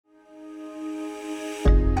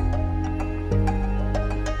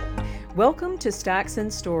Welcome to Stacks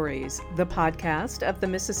and Stories, the podcast of the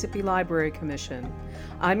Mississippi Library Commission.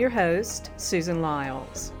 I'm your host, Susan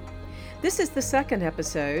Lyles. This is the second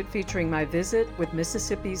episode featuring my visit with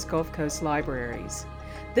Mississippi's Gulf Coast Libraries.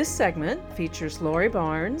 This segment features Lori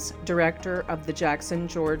Barnes, Director of the Jackson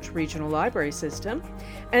George Regional Library System,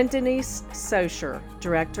 and Denise Socher,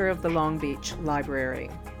 Director of the Long Beach Library.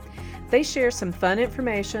 They share some fun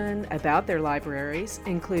information about their libraries,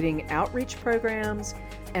 including outreach programs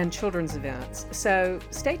and children's events. So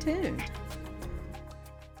stay tuned.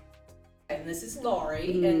 And this is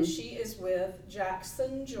Lori, and she is with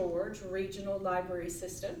Jackson George Regional Library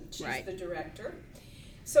System. She's the director.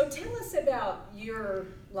 So tell us about your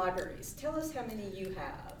libraries. Tell us how many you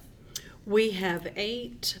have. We have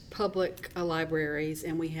 8 public libraries,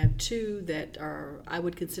 and we have 2 that are, I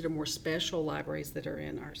would consider, more special libraries that are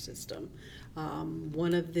in our system.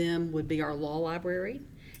 One of them would be our law library,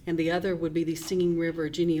 and the other would be the Singing River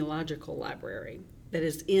Genealogical Library that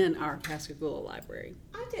is in our Pascagoula Library.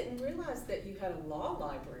 I didn't realize that you had a law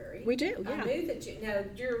library. We do, yeah. I knew that now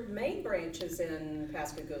your main branch is in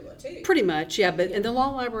Pascagoula too. Pretty much, yeah, but and the law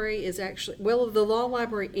library is actually, well, the law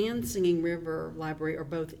library and Singing River Library are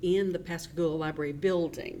both in the Pascagoula Library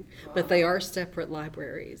building, but they are separate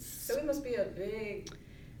libraries. So it must be a big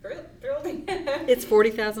building. It's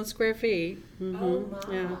 40,000 square feet. Mm-hmm. Oh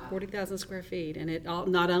my. Yeah, 40,000 square feet. And it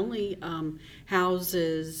not only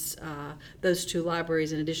houses those 2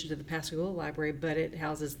 libraries in addition to the Pascagoula Library, but it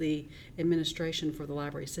houses the administration for the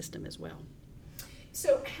library system as well.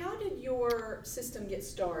 So how did your system get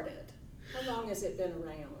started? How long has it been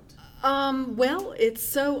around? Well, it's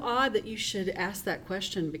so odd that you should ask that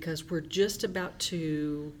question because we're just about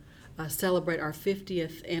to celebrate our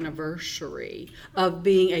 50th anniversary of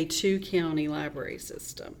being a 2-county library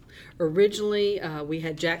system. Originally, we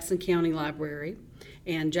had Jackson County Library,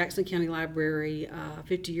 and Jackson County Library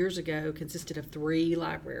 50 years ago consisted of 3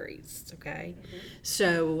 libraries, okay? Mm-hmm.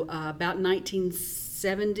 So about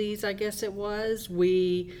 1970s, I guess it was,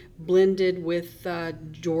 we blended with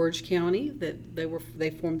George County. That they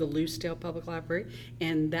formed the Lucedale Public Library,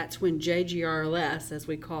 and that's when JGRLS, as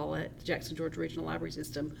we call it, the Jackson George Regional Library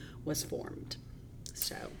System, was formed.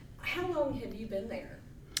 So, how long have you been there?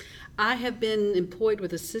 I have been employed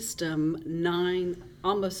with the system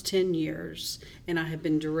almost 10 years, and I have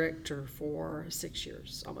been director for 6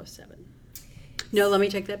 years, almost 7. No, let me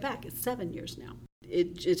take that back. It's 7 years now.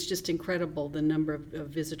 It's just incredible the number of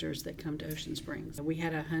visitors that come to Ocean Springs. We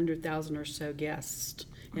had 100,000 or so guests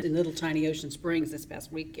in little tiny Ocean Springs this past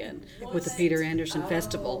weekend with the Peter Anderson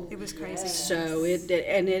Festival. It was crazy. Yes. So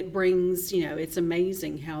it brings, it's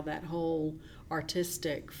amazing how that whole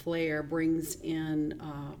artistic flair brings in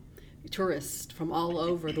tourists from all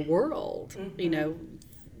over the world.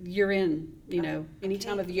 Year in, any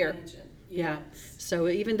time of year. Yeah. So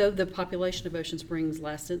even though the population of Ocean Springs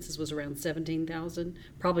last census was around 17,000,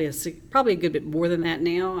 probably a good bit more than that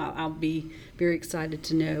now. I'll be very excited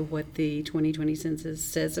to know what the 2020 census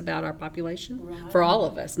says about our population for all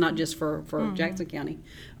of us, not just for Jackson County.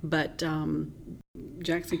 But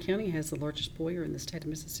Jackson County has the largest employer in the state of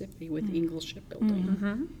Mississippi with Ingalls Shipbuilding.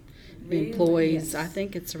 Mm-hmm. Really? Employs, Yes. I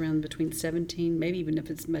think it's around between 17, maybe even if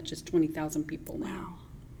it's as much as 20,000 people now. Wow.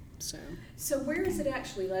 So where is it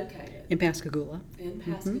actually located? In Pascagoula. In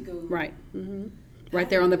Pascagoula. Right. Mm-hmm. Right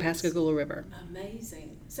there on the Pascagoula River.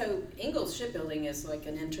 Amazing. So Ingalls Shipbuilding is like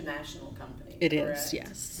an international company. It correct? is,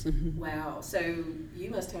 yes. Mm-hmm. Wow. So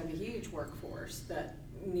you must have a huge workforce that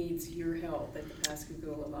needs your help at the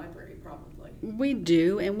Pascagoula Library, probably. We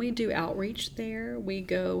do, and we do outreach there. We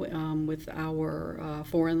go with our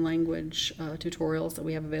foreign language tutorials that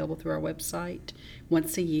we have available through our website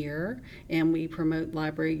once a year, and we promote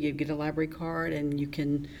library. You get a library card, and you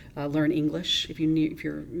can learn English. If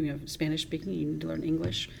you're Spanish speaking, you need to learn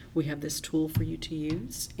English. We have this tool for you to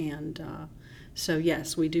use, and so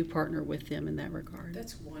yes, we do partner with them in that regard.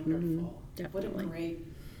 That's wonderful. Mm-hmm. Definitely. What a great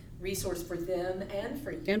resource for them and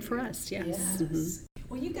for you. And for us, yes. Yes. Mm-hmm.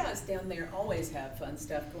 Well, you guys down there always have fun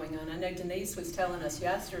stuff going on. I know Denise was telling us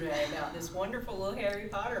yesterday about this wonderful little Harry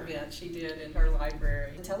Potter event she did in her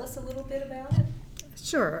library. Tell us a little bit about it.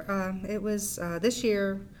 Sure. It was this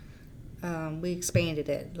year we expanded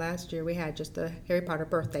it. Last year we had just a Harry Potter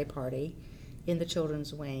birthday party in the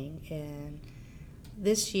children's wing, and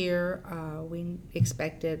this year we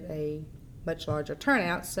expected a much larger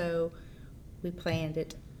turnout, so we planned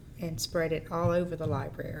it and spread it all over the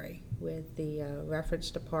library with the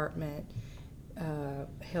reference department,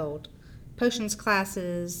 held potions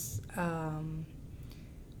classes.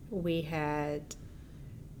 We had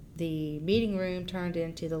the meeting room turned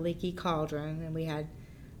into the Leaky Cauldron, and we had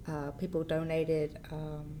people donated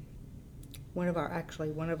one of our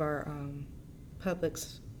public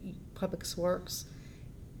works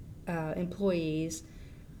employees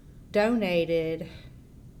donated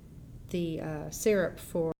the syrup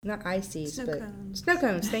for, not ices, Snow but cones. snow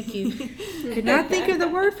cones. Thank you. Could not think of the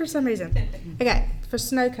word for some reason. Okay, for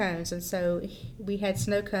snow cones, and so we had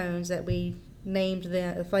snow cones that we named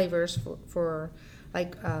the flavors for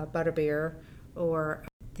like butterbeer or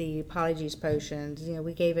the Polyjuice potions. You know,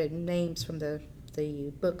 we gave it names from the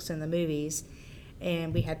books and the movies,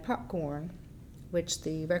 and we had popcorn, which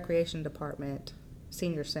the recreation department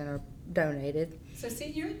senior center donated. So see,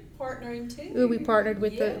 you're partnering too. We partnered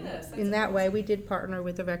with Yes, in that way. We did partner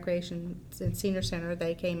with the recreation and senior center.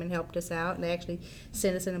 They came and helped us out, and they actually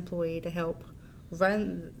sent us an employee to help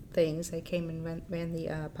run things. They came and ran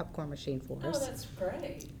the popcorn machine for Oh, us. that's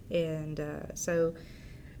great. And so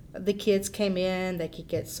the kids came in. They could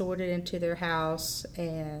get sorted into their house,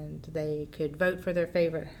 and they could vote for their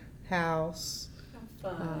favorite house.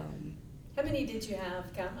 How fun. How many did you have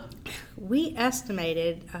come? We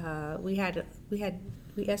estimated we had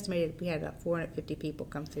about 450 people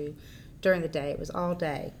come through during the day. It was all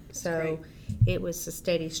day, so it was a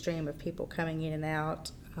steady stream of people coming in and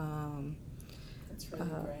out. That's really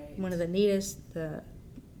great. One of the neatest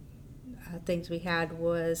things we had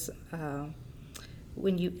was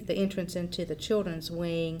the entrance into the children's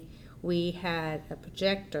wing. We had a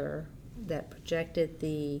projector that projected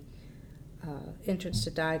the entrance to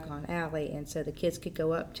Diagon Alley, and so the kids could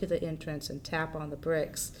go up to the entrance and tap on the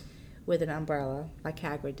bricks with an umbrella, like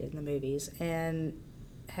Hagrid did in the movies, and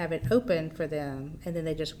have it open for them, and then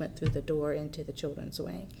they just went through the door into the children's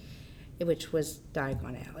wing, which was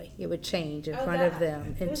Diagon Alley. It would change in front of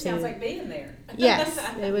them. It sounds like being there. Yes,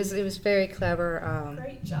 it was very clever.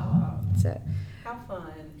 Great job. So, How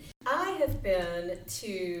fun. I have been to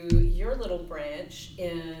your little branch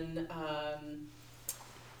in,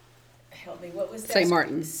 help me, what was that? St.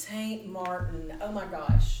 Martin. St. Martin. Oh my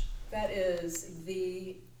gosh. That is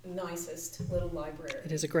the nicest little library.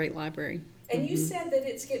 It is a great library. And you said that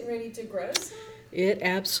it's getting ready to grow some? It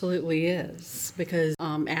absolutely is, because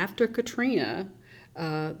after Katrina,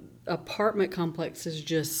 apartment complexes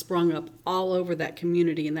just sprung up all over that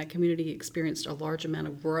community, and that community experienced a large amount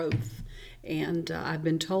of growth. And I've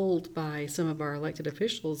been told by some of our elected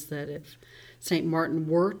officials that if St. Martin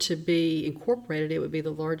were to be incorporated, it would be the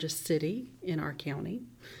largest city in our county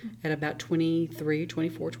at about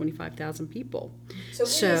 25,000 people. So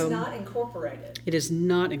it is not incorporated? It is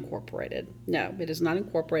not incorporated. No, it is not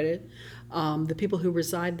incorporated. The people who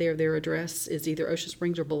reside there, their address is either Ocean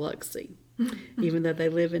Springs or Biloxi. Even though they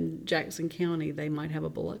live in Jackson County, they might have a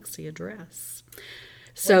Biloxi address.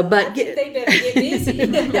 So, well, but they better get busy.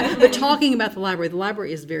 but talking about the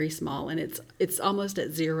library is very small, and it's almost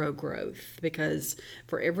at zero growth, because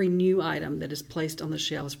for every new item that is placed on the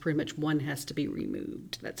shelves, pretty much one has to be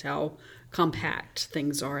removed. That's how compact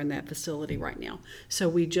things are in that facility right now. So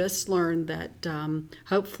we just learned that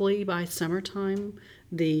hopefully by summertime,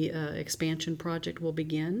 the expansion project will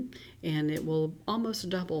begin, and it will almost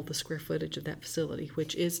double the square footage of that facility,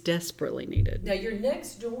 which is desperately needed. Now, you're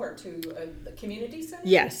next door to the community center?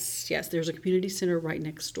 Yes, there's a community center right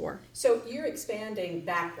next door. So you're expanding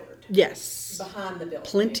backward? Yes. Behind the building?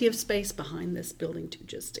 Plenty of space behind this building to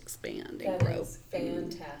just expand and grow. That is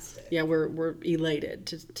fantastic. Yeah, we're elated,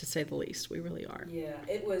 to say the least. We really are. Yeah,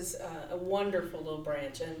 it was a wonderful little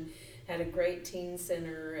branch, and had a great teen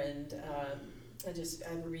center, and I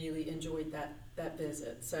really enjoyed that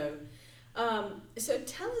visit. So, so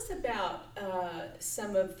tell us about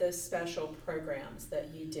some of the special programs that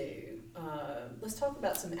you do. Let's talk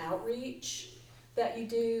about some outreach that you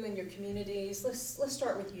do in your communities. Let's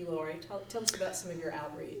start with you, Lori. Tell us about some of your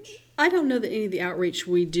outreach. I don't know that any of the outreach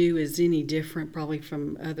we do is any different probably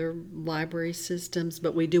from other library systems,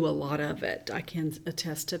 but we do a lot of it. I can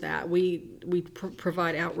attest to that. We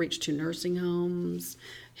provide outreach to nursing homes,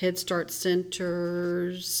 Head Start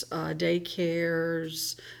centers,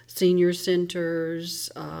 daycares, senior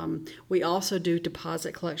centers. We also do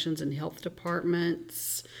deposit collections in health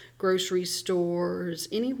departments, grocery stores,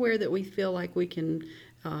 anywhere that we feel like we can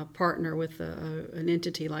partner with an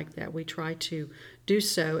entity like that. We try to do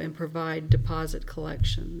so and provide deposit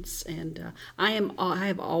collections. And I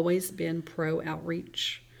have always been pro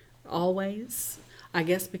outreach, always. I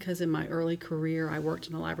guess because in my early career I worked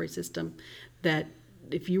in a library system that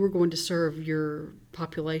if you were going to serve your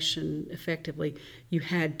population effectively, you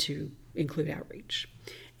had to include outreach.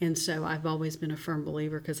 And so I've always been a firm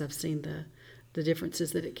believer, because I've seen the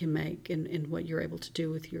differences that it can make in what you're able to do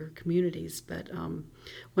with your communities. But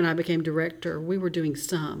when I became director, we were doing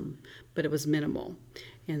some, but it was minimal.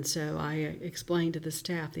 And so I explained to the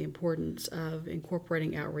staff the importance of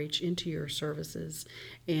incorporating outreach into your services.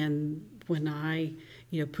 And when I,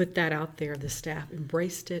 put that out there, the staff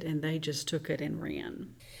embraced it and they just took it and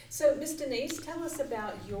ran. So, Ms. Denise, tell us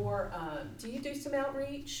about your, do you do some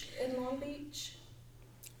outreach in Long Beach?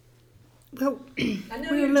 Well, I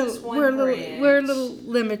know we're a little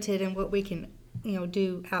limited in what we can,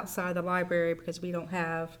 do outside the library because we don't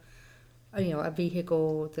have, a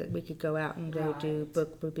vehicle that we could go out and go do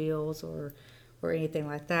book reveals or anything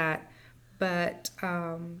like that. But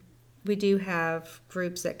we do have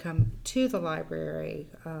groups that come to the library.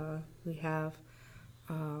 We have,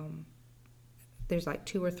 there's like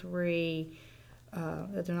 2 or 3.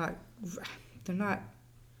 They're not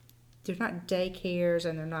daycares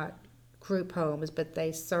and they're not group homes, but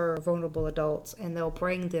they serve vulnerable adults, and they'll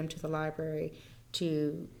bring them to the library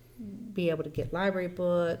to be able to get library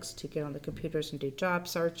books, to get on the computers and do job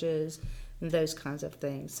searches and those kinds of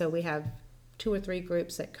things. So we have 2 or 3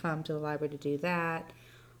 groups that come to the library to do that.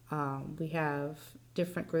 We have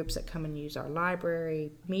different groups that come and use our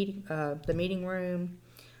library meeting, the meeting room,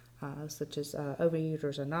 such as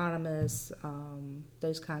Overeaters Anonymous,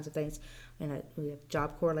 those kinds of things. And we have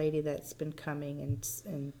Job Corps lady that's been coming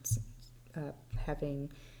and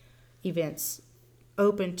having events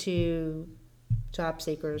open to job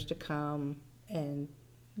seekers to come and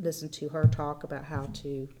listen to her talk about how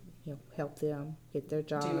to help them get their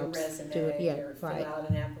jobs. Do a resume or fill out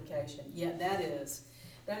an application. Yeah, that is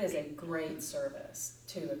a great service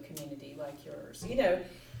to a community like yours.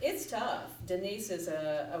 It's tough. Denise is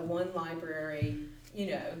a one library.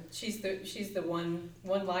 She's the one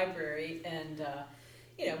library, and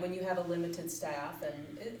when you have a limited staff,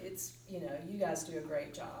 and it's you guys do a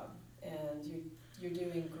great job, and you're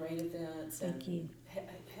doing great events. Thank you.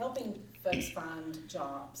 Helping folks find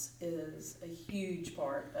jobs is a huge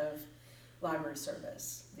part of library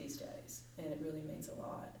service these days, and it really means a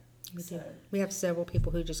lot. We have several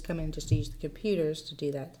people who just come in just to use the computers to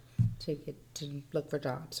do that, to look for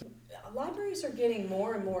jobs. Libraries are getting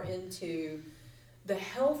more and more into the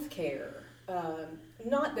healthcare.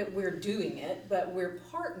 Not that we're doing it, but we're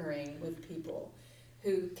partnering with people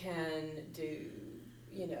who can do,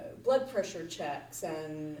 blood pressure checks,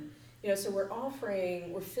 and so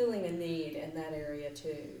we're filling a need in that area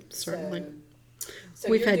too. Certainly. So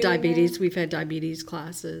we've had diabetes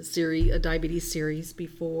classes, a diabetes series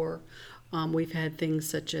before. We've had things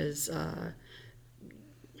such as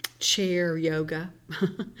chair yoga,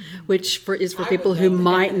 which is for people who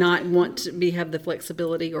might not want to have the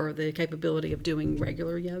flexibility or the capability of doing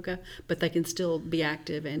regular yoga, but they can still be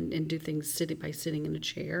active and do things by sitting in a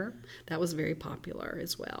chair. That was very popular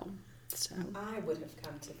as well. So I would have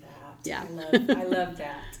come to that. Yeah. I love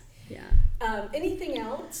that. Yeah. Anything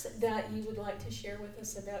else that you would like to share with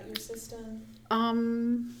us about your system?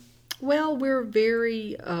 Well, we're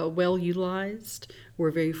very well utilized.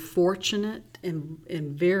 We're very fortunate and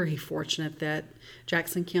very fortunate that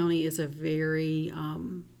Jackson County is a very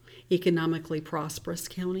economically prosperous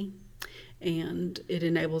county, and it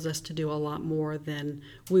enables us to do a lot more than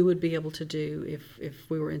we would be able to do if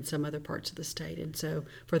we were in some other parts of the state. And so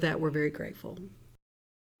for that, we're very grateful.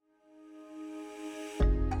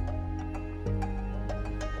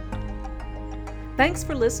 Thanks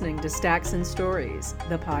for listening to Stacks and Stories,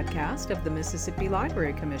 the podcast of the Mississippi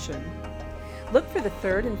Library Commission. Look for the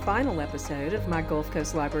 3rd and final episode of my Gulf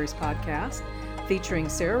Coast Libraries podcast, featuring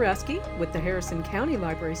Sarah Ruskey with the Harrison County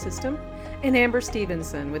Library System and Amber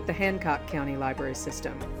Stevenson with the Hancock County Library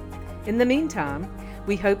System. In the meantime,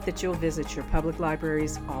 we hope that you'll visit your public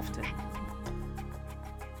libraries often.